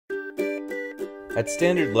At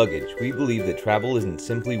Standard Luggage, we believe that travel isn't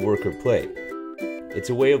simply work or play. It's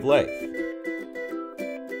a way of life.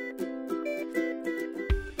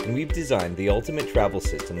 And we've designed the ultimate travel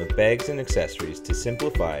system of bags and accessories to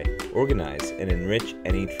simplify, organize, and enrich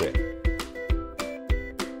any trip.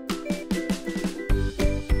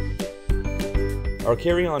 Our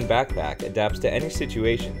carry-on backpack adapts to any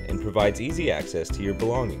situation and provides easy access to your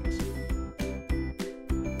belongings.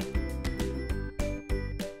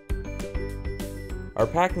 Our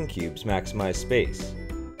packing cubes maximize space,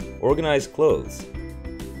 organize clothes,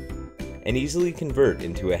 and easily convert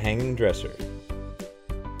into a hanging dresser.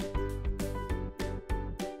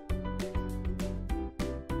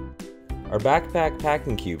 Our backpack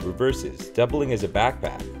packing cube reverses, doubling as a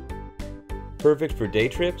backpack, perfect for day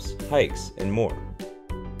trips, hikes, and more.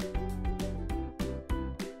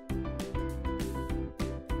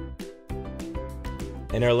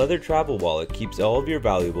 And our leather travel wallet keeps all of your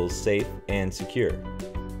valuables safe and secure.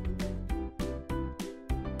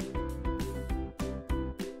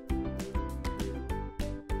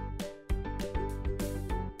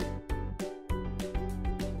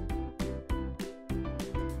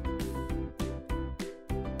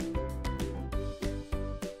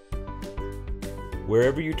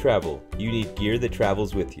 Wherever you travel, you need gear that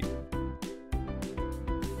travels with you.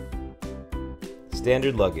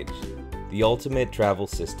 Standard Luggage, the ultimate travel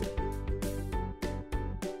system.